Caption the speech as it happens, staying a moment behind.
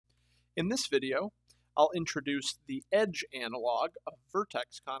In this video, I'll introduce the edge analog of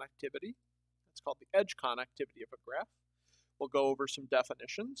vertex connectivity. It's called the edge connectivity of a graph. We'll go over some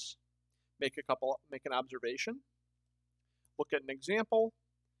definitions, make an observation, look at an example,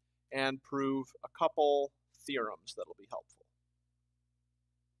 and prove a couple theorems that'll be helpful.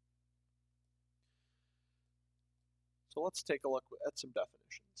 So let's take a look at some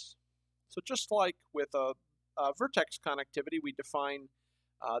definitions. So just like with a vertex connectivity, we define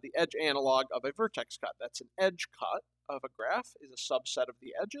the edge analog of a vertex cut. That's an edge cut of a graph is a subset of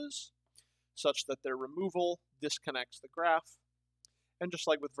the edges such that their removal disconnects the graph. And just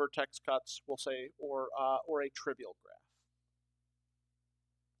like with vertex cuts, we'll say, or a trivial graph.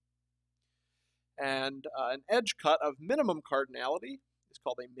 And an edge cut of minimum cardinality is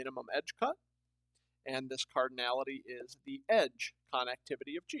called a minimum edge cut. And this cardinality is the edge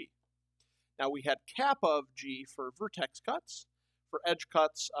connectivity of G. Now we had kappa of G for vertex cuts. For edge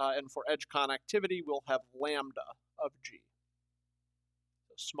cuts and for edge connectivity, we'll have lambda of G.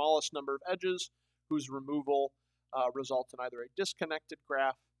 The smallest number of edges whose removal results in either a disconnected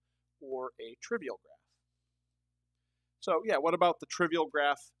graph or a trivial graph. So yeah, what about the trivial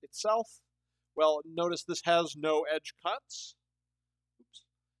graph itself? Well, notice this has no edge cuts. Oops.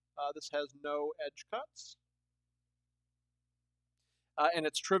 This has no edge cuts. And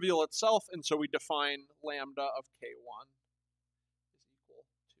it's trivial itself, and so we define lambda of K1 is equal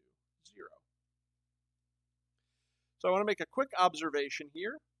to 0. So I want to make a quick observation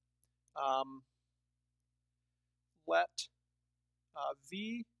here. Let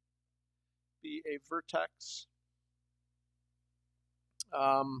V be a vertex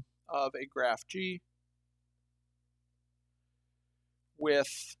of a graph G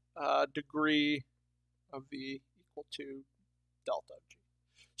with degree of V equal to delta of G.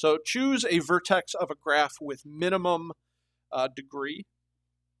 So choose a vertex of a graph with minimum degree.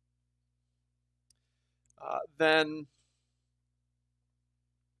 Then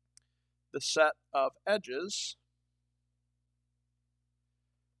the set of edges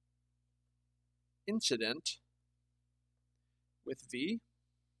incident with V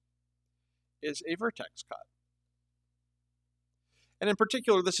is a vertex cut. And in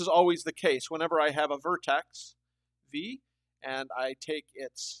particular, this is always the case. Whenever I have a vertex, V, and I take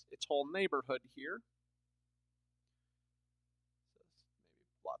its whole neighborhood here,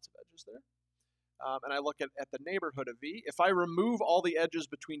 maybe lots of edges there, and I look at the neighborhood of V, if I remove all the edges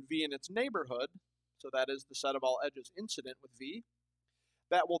between V and its neighborhood, so that is the set of all edges incident with V,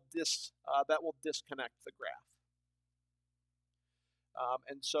 that will disconnect the graph.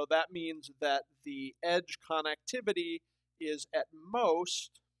 And so that means that the edge connectivity is at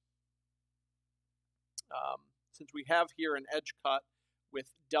most, since we have here an edge cut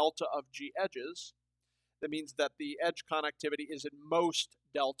with delta of G edges, that means that the edge connectivity is at most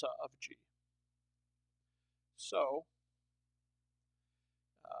delta of G. So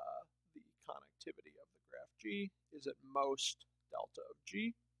the connectivity of the graph G is at most delta of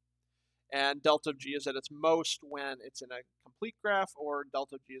G. And delta of G is at its most when it's in a complete graph, or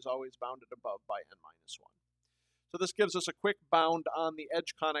delta of G is always bounded above by n-1. So this gives us a quick bound on the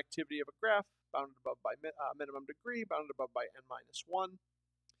edge connectivity of a graph, bounded above by minimum degree, bounded above by n-1.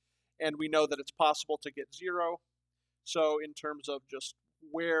 And we know that it's possible to get 0. So in terms of just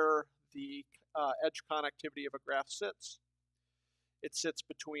where the edge connectivity of a graph sits, it sits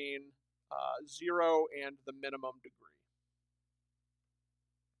between 0 and the minimum degree.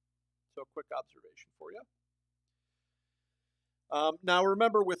 So a quick observation for you. Now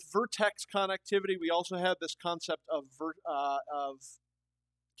remember, with vertex connectivity, we also have this concept of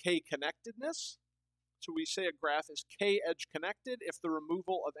k-connectedness. So we say a graph is k-edge connected if the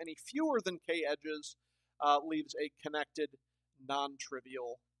removal of any fewer than k edges leaves a connected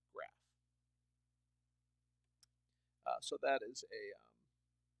non-trivial graph. So that is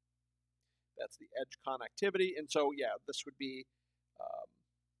that's the edge connectivity. And so yeah, this would be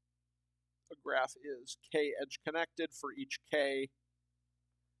a graph is k-edge connected for each k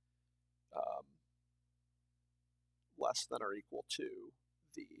less than or equal to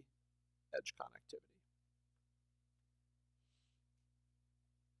the edge connectivity.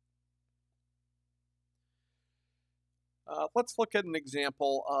 Let's look at an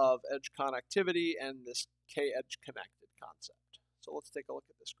example of edge connectivity and this k-edge connected concept. So let's take a look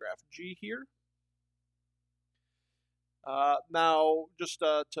at this graph G here. Now, just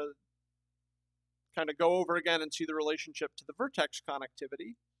to kind of go over again and see the relationship to the vertex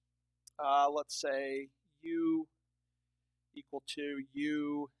connectivity, let's say U equal to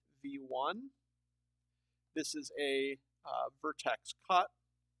U V1. This is a vertex cut,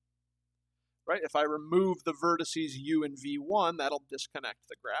 right? If I remove the vertices U and V1, that'll disconnect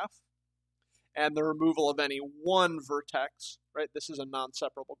the graph. and the removal of any one vertex, right? This is a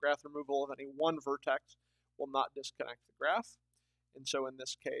non-separable graph. Removal of any one vertex will not disconnect the graph. And so in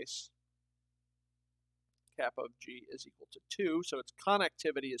this case, kappa of G is equal to 2. So its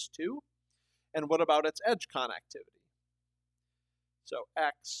connectivity is 2. And what about its edge connectivity? So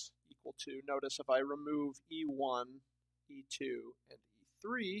X equal to, notice if I remove E1, E2, and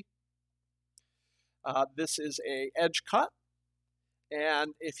E3, this is a edge cut.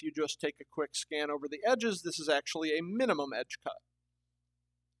 And if you just take a quick scan over the edges, this is actually a minimum edge cut.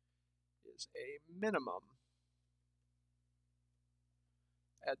 Is a minimum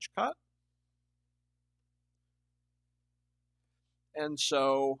edge cut. And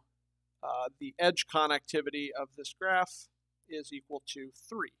so the edge connectivity of this graph is equal to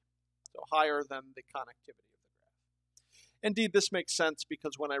 3, so higher than the connectivity of the graph. Indeed, this makes sense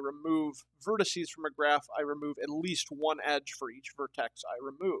because when I remove vertices from a graph, I remove at least one edge for each vertex I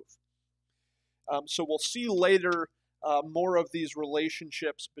remove. So we'll see later more of these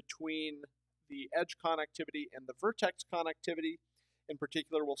relationships between the edge connectivity and the vertex connectivity. In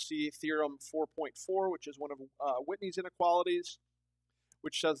particular, we'll see theorem 4.4, which is one of Whitney's inequalities,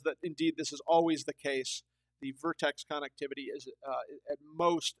 which says that indeed this is always the case. The vertex connectivity is at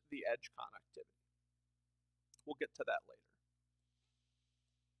most the edge connectivity. We'll get to that later.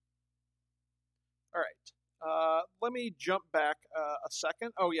 All right, let me jump back a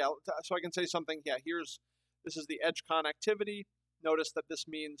second. Oh yeah, so I can say something. Yeah, this is the edge connectivity. Notice that this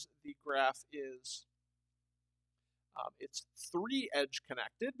means the graph is it's 3 edge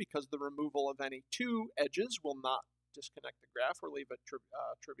connected because the removal of any 2 edges will not disconnect the graph or leave a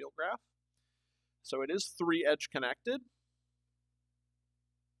trivial graph. So it is 3 edge connected.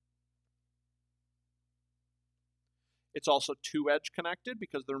 It's also 2 edge connected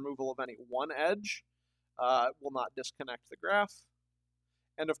because the removal of any 1 edge will not disconnect the graph.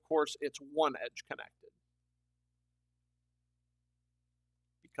 And of course, it's 1 edge connected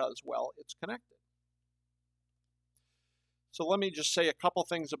because, well, it's connected. So let me just say a couple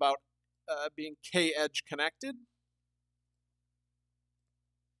things about being k-edge connected.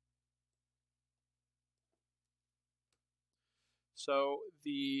 So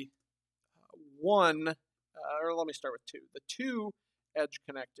the or let me start with 2. The 2 edge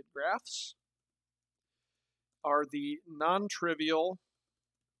connected graphs are the non-trivial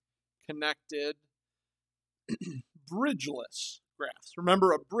connected bridgeless graphs.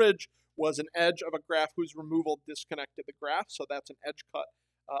 Remember, a bridge was an edge of a graph whose removal disconnected the graph, so that's an edge cut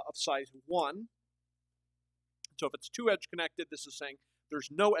of size 1. So if it's 2 edge connected, this is saying there's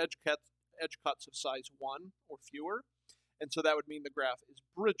no edge cuts of size 1 or fewer, and so that would mean the graph is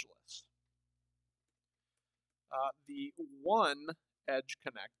bridgeless. The 1 edge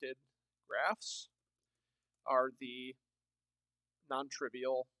connected graphs are the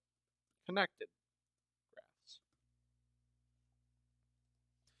non-trivial connected graphs.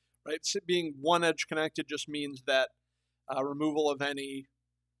 Right? So being 1 edge connected just means that removal of any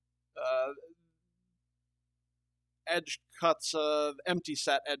edge cuts of empty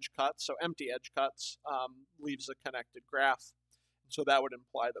set edge cuts, so empty edge cuts, leaves a connected graph. So that would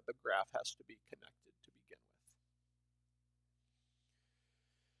imply that the graph has to be connected to begin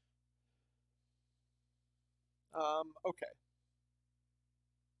with. Okay.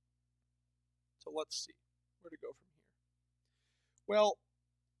 So let's see where to go from here. Well,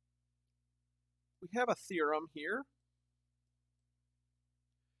 we have a theorem here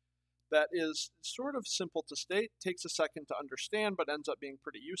that is sort of simple to state, takes a second to understand, but ends up being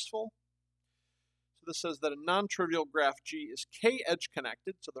pretty useful. So this says that a non-trivial graph G is k-edge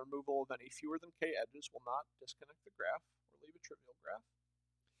connected, so the removal of any fewer than k edges will not disconnect the graph or leave a trivial graph,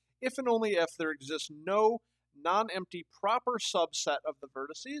 if and only if there exists no non-empty proper subset of the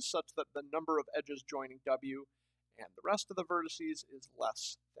vertices such that the number of edges joining W and the rest of the vertices is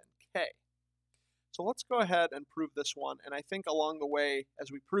less than k. So let's go ahead and prove this one, and I think along the way,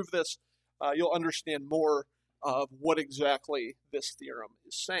 as we prove this, you'll understand more of what exactly this theorem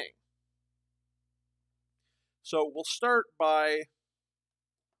is saying. So we'll start by,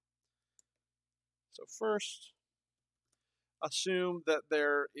 so first, assume that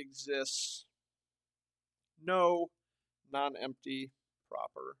there exists no non-empty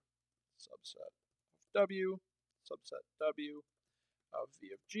proper subset of W, subset W of V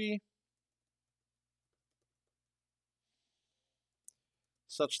of G,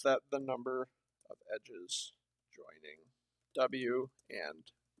 such that the number of edges joining W and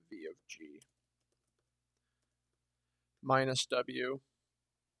V of G minus W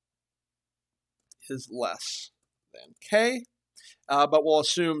is less than K. But we'll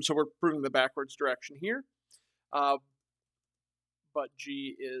assume, so we're proving the backwards direction here, but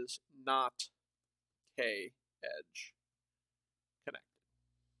G is not k edge connected.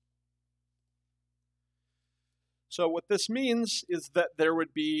 So what this means is that there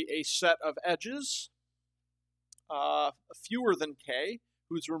would be a set of edges, fewer than k,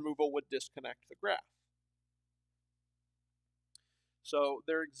 whose removal would disconnect the graph. So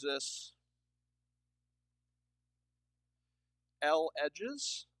there exists L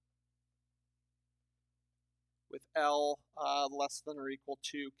edges with L less than or equal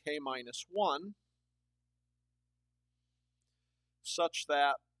to k minus 1, such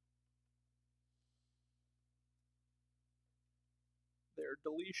that their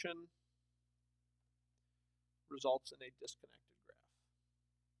deletion results in a disconnected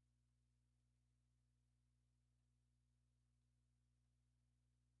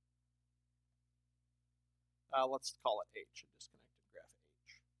graph. Let's call it H, a disconnected graph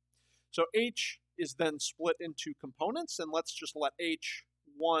H. So H is then split into components, and let's just let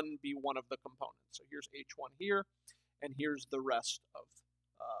H1 be one of the components. So here's H1 here, and here's the rest of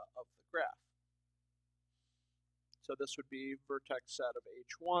the graph. So this would be vertex set of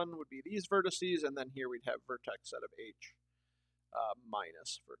H1 would be these vertices, and then here we'd have vertex set of H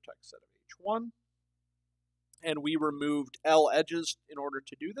minus vertex set of H1. And we removed L edges in order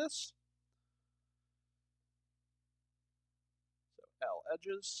to do this. So L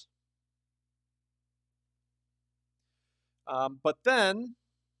edges. But then,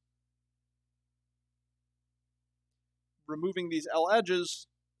 removing these L edges,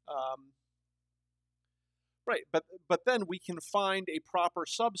 right, but then we can find a proper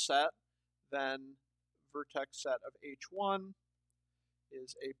subset, then vertex set of H1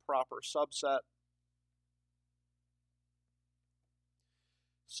 is a proper subset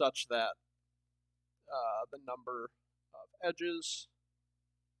such that the number of edges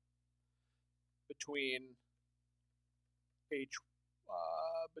between H1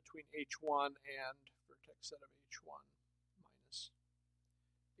 and vertex set of H1 minus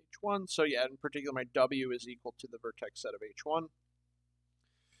H1. So yeah, in particular, my W is equal to the vertex set of H1.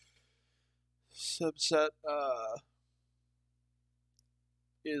 Subset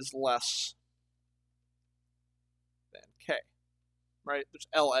is less than K, right? There's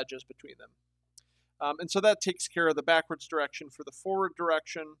L edges between them. And so that takes care of the backwards direction. For the forward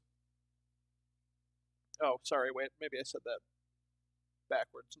direction, oh, sorry, wait, maybe I said that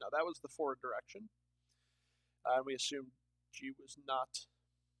backwards. No, that was the forward direction. And we assumed G was not.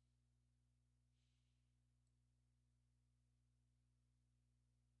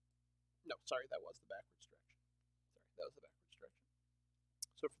 No, sorry, that was the backwards direction. Sorry, that was the backwards direction.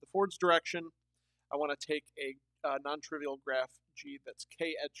 So for the forwards direction, I want to take a non-trivial graph G that's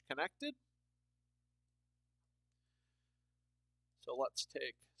K edge connected. So let's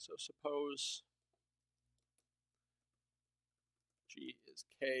take, so suppose G is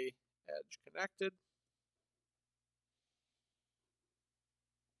K edge connected.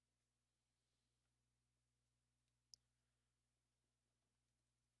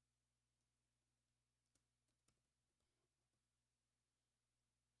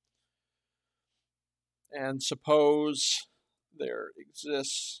 And suppose there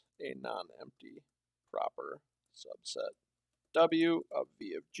exists a non-empty proper subset W of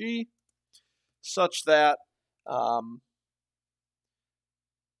V of G such that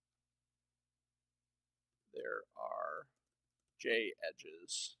there are J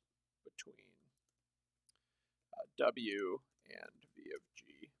edges between W and V of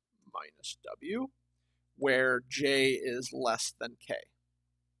G minus W, where J is less than K.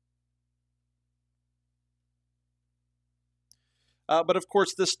 But of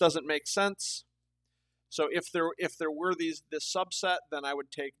course, this doesn't make sense. So if there were this subset, then I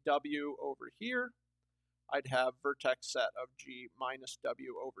would take W over here. I'd have vertex set of G minus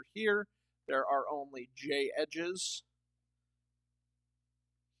W over here. There are only J edges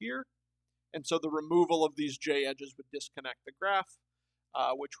here. And so the removal of these J edges would disconnect the graph,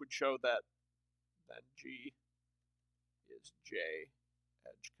 which would show that then G is J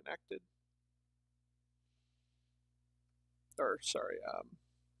edge connected. Or sorry,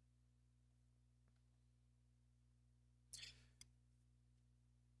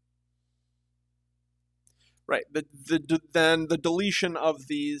 right. Then the deletion of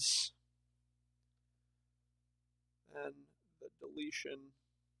these, and the deletion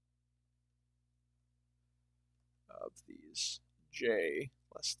of these J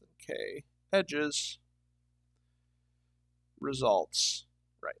less than K edges results,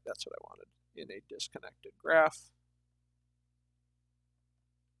 right, that's what I wanted, in a disconnected graph.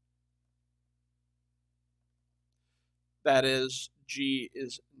 That is, G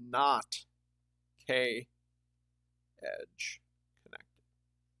is not K edge connected.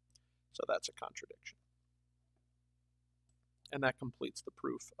 So that's a contradiction. And that completes the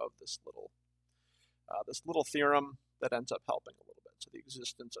proof of this little theorem that ends up helping a little bit. So the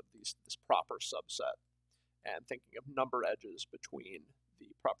existence of this proper subset and thinking of number edges between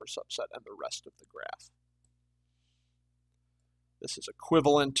the proper subset and the rest of the graph. This is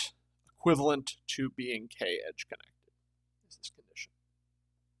equivalent to being k-edge connected, is this condition.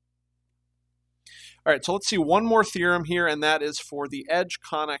 All right, so let's see one more theorem here, and that is for the edge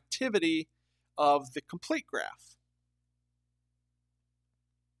connectivity of the complete graph.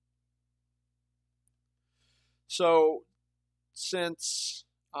 So since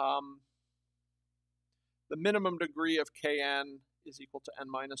the minimum degree of kn is equal to n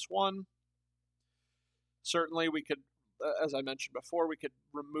minus 1, certainly we could, as I mentioned before, we could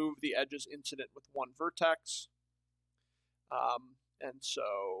remove the edges incident with one vertex. And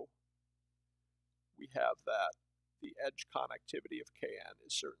so we have that the edge connectivity of kn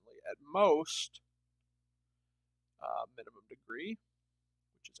is certainly at most minimum degree,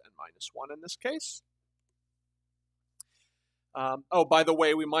 which is n minus 1 in this case. Oh, by the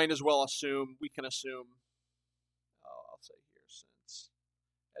way, we might as well assume, I'll say here, since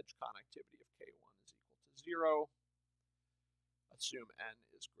edge connectivity of k1 is equal to 0, assume n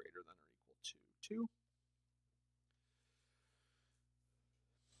is greater than or equal to 2.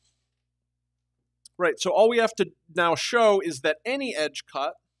 Right, so all we have to now show is that any edge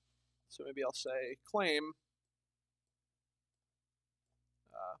cut, so maybe I'll say claim,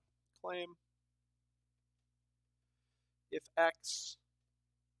 if x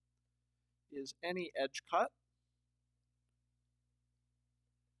is any edge cut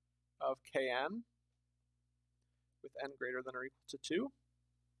of kn with n greater than or equal to 2,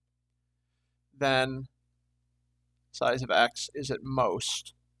 then size of x is at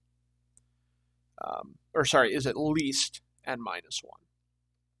most, is at least n minus 1.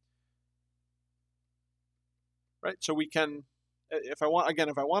 Right, so we can, if I want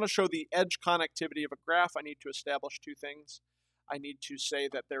to show the edge connectivity of a graph, I need to establish two things. I need to say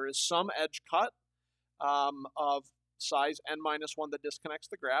that there is some edge cut of size n minus 1 that disconnects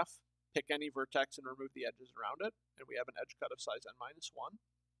the graph. Pick any vertex and remove the edges around it, and we have an edge cut of size n minus 1.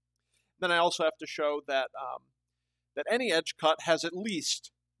 Then I also have to show that that any edge cut has at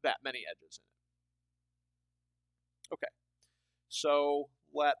least that many edges in it. Okay, so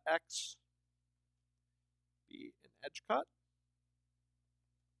let x be an edge cut.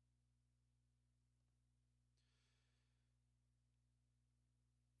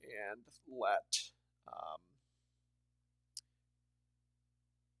 And let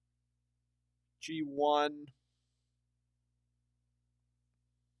G1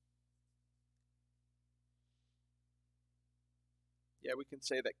 we can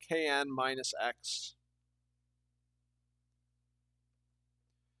say that Kn minus X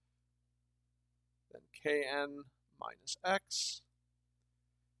then Kn minus X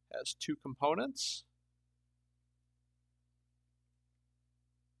has two components.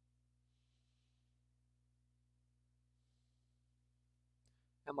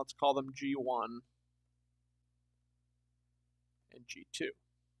 And let's call them G1 and G2.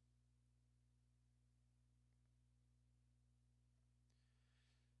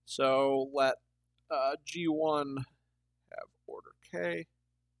 So let G1 have order K,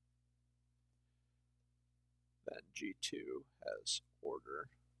 then G2 has order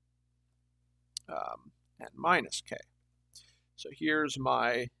n minus K. So here's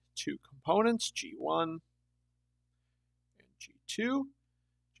my two components, G1 and G2.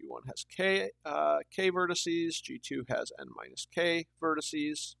 G1 has k vertices, G2 has n minus k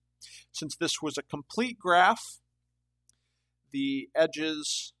vertices. Since this was a complete graph, the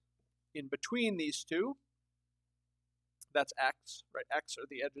edges in between these two, that's x, right? X are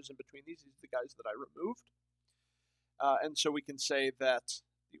the edges in between these are the guys that I removed. And so we can say that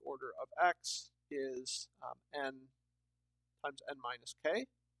the order of x is n times n minus k,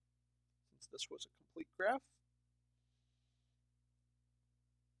 since this was a complete graph.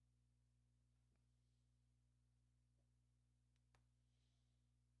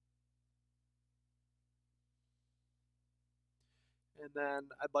 And then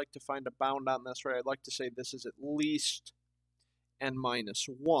I'd like to find a bound on this, right? I'd like to say this is at least n minus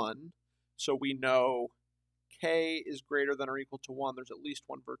 1. So we know k is greater than or equal to 1. There's at least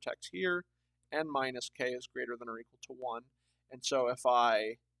one vertex here. N minus k is greater than or equal to 1. And so if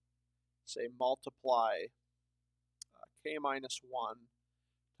I, say, multiply k minus 1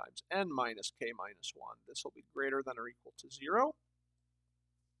 times n minus k minus 1, this will be greater than or equal to 0.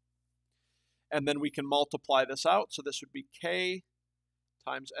 And then we can multiply this out. So this would be k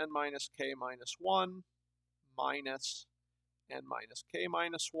times n minus k minus 1 minus n minus k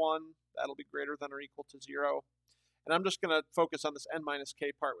minus 1. That'll be greater than or equal to 0. And I'm just going to focus on this n minus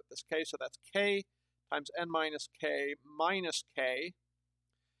k part with this k. So that's k times n minus k minus k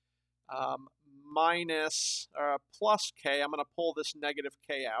plus k. I'm going to pull this negative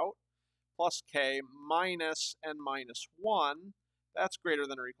k out. Plus k minus n minus 1. That's greater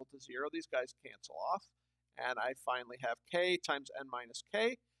than or equal to 0. These guys cancel off. And I finally have k times n minus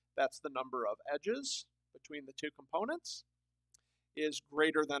k. That's the number of edges between the two components, is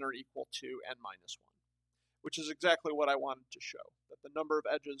greater than or equal to n minus 1, which is exactly what I wanted to show, that the number of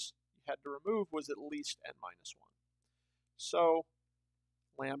edges you had to remove was at least n minus 1. So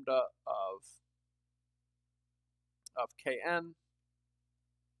lambda of kn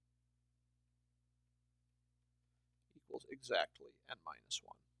equals exactly n minus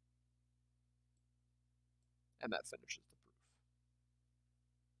 1. And that finishes the proof.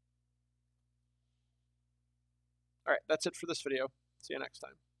 All right, that's it for this video. See you next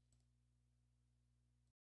time.